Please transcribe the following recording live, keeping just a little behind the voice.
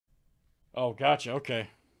Oh, gotcha. Okay.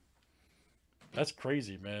 That's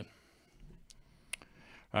crazy, man.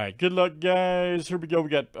 All right, good luck, guys. Here we go. We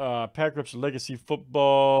got Pack Rips Legacy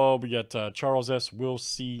Football. We got Charles S., Will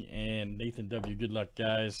C., and Nathan W. Good luck,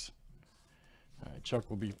 guys. All right, Chuck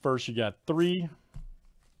will be first. You got 3.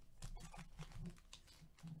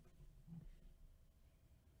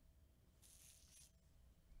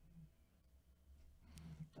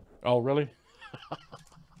 Oh, really?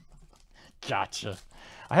 Gotcha.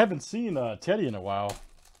 I haven't seen Teddy in a while.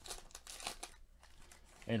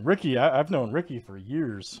 And Ricky, I've known Ricky for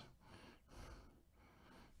years.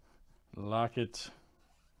 Lockett.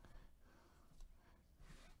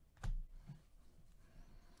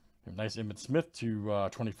 Nice Emmitt Smith to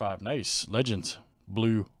 25. Nice. Legends.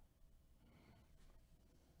 Blue.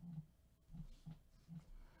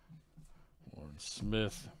 Warren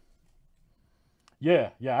Smith.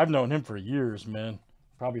 Yeah, I've known him for years, man.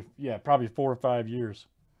 Probably 4 or 5 years.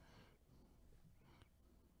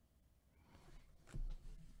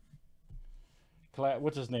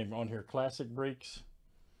 What's his name on here? Classic Breaks.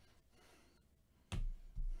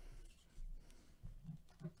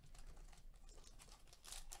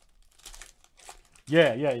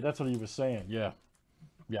 Yeah, that's what he was saying. Yeah,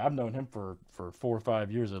 I've known him for 4 or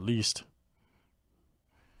 5 years at least.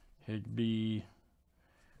 Higby,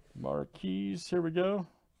 Marquise. Here we go.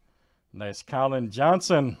 Nice, Colin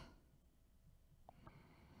Johnson.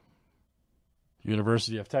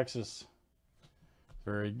 University of Texas.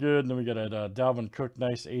 Very good. And then we got a Dalvin Cook.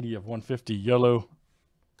 Nice, 80 of 150 yellow.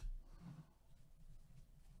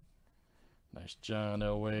 Nice, John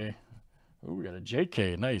Elway. Oh, we got a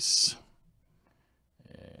JK. Nice.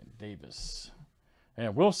 And Davis.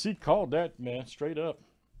 And Will C called that, man, straight up.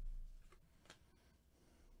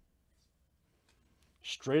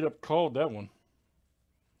 Straight up called that one.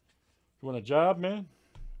 You want a job, man?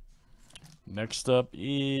 Next up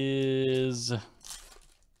is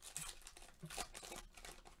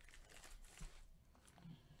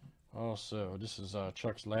also, this is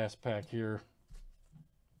Chuck's last pack here.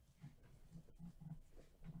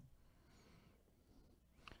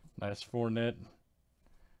 Nice Fournette,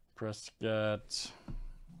 Prescott,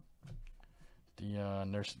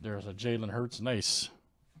 Dion. There's a Jalen Hurts. Nice.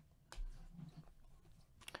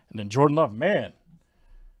 And then Jordan Love. Man,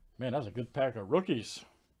 that was a good pack of rookies.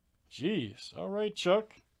 Jeez. All right,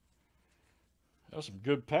 Chuck. That was some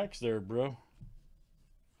good packs there, bro.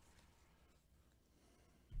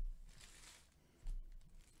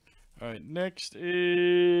 All right, next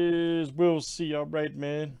is Will C. All right,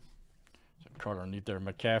 man. Some card underneath there.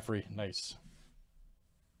 McCaffrey. Nice.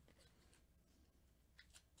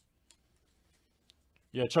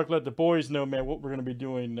 Yeah, Chuck let the boys know, man, what we're going to be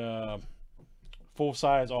doing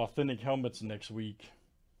full-size authentic helmets next week.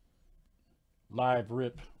 Live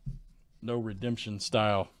rip. No redemption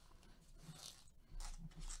style.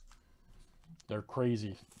 They're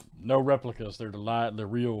crazy. No replicas. They're the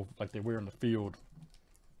real, like they wear in the field.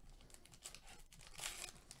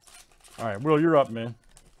 All right, Will, you're up, man.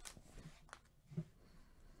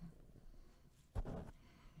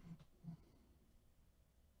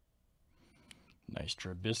 Nice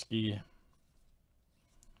Trubisky.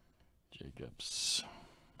 Jacobs.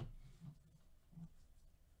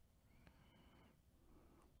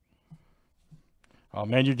 Oh,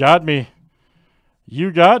 man, you got me.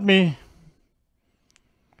 You got me.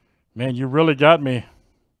 Man, you really got me.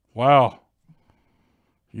 Wow.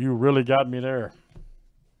 You really got me there.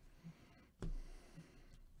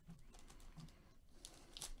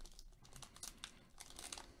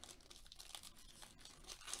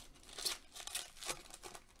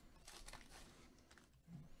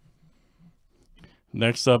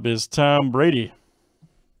 Next up is Tom Brady.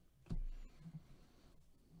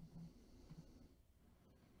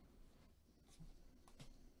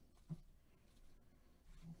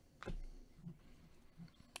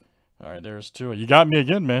 All right, there's 2. You got me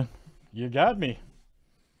again, man. You got me.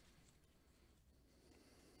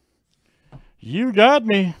 You got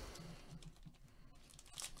me.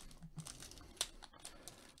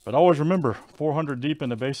 But always remember, 400 deep in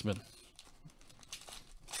the basement.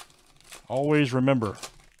 Always remember,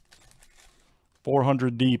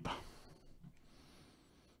 400 deep.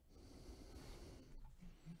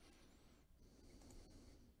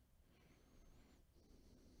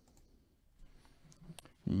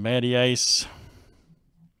 Matty Ice.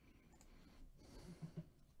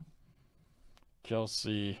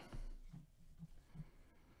 Kelsey.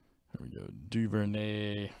 There we go.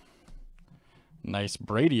 Duvernay. Nice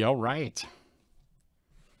Brady. All right.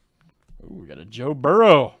 Ooh, we got a Joe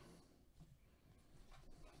Burrow.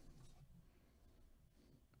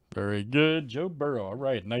 Very good. Joe Burrow. All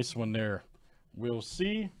right. Nice one there. We'll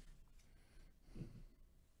see.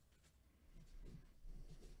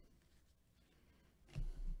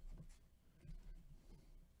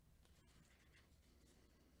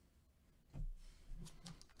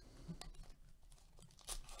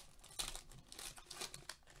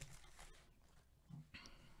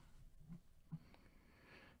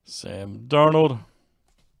 Sam Darnold.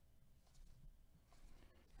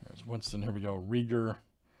 There's Winston. Here we go. Rieger,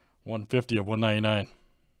 150 of 199.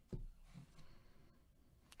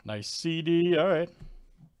 Nice CD. All right.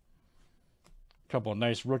 Couple of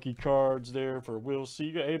nice rookie cards there for Will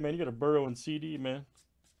C. Hey, man, you got a Burrow and CD, man.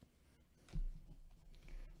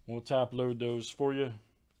 We'll top load those for you.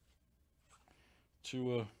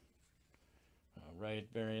 Tua. All right,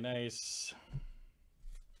 very nice.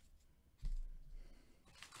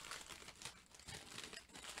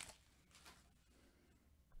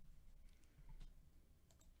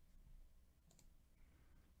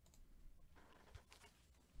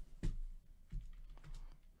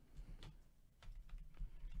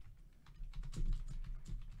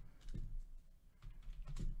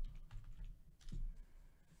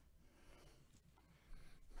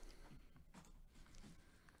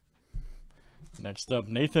 Next up,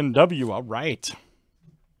 Nathan W. All right.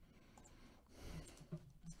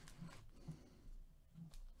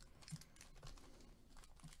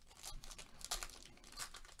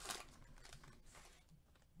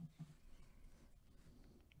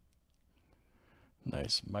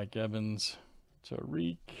 Nice. Mike Evans,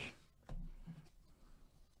 Tariq.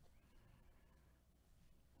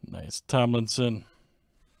 Nice. Tomlinson.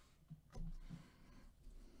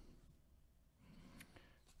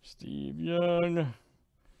 Steve Young.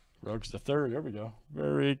 Rogues the third. There we go.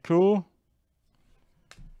 Very cool.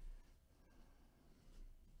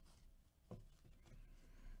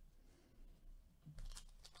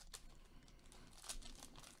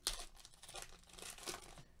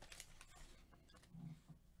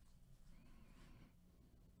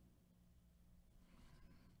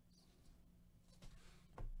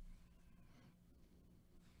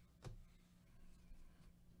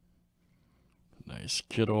 Nice.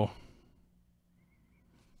 Kittle.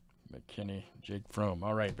 McKinney. Jake Fromm.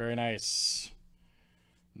 All right. Very nice.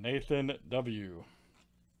 Nathan W.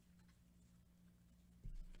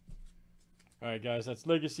 All right, guys. That's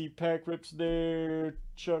Legacy Pack Rips there.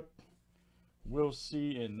 Chuck, Will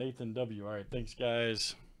C, and Nathan W. All right. Thanks,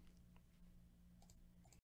 guys.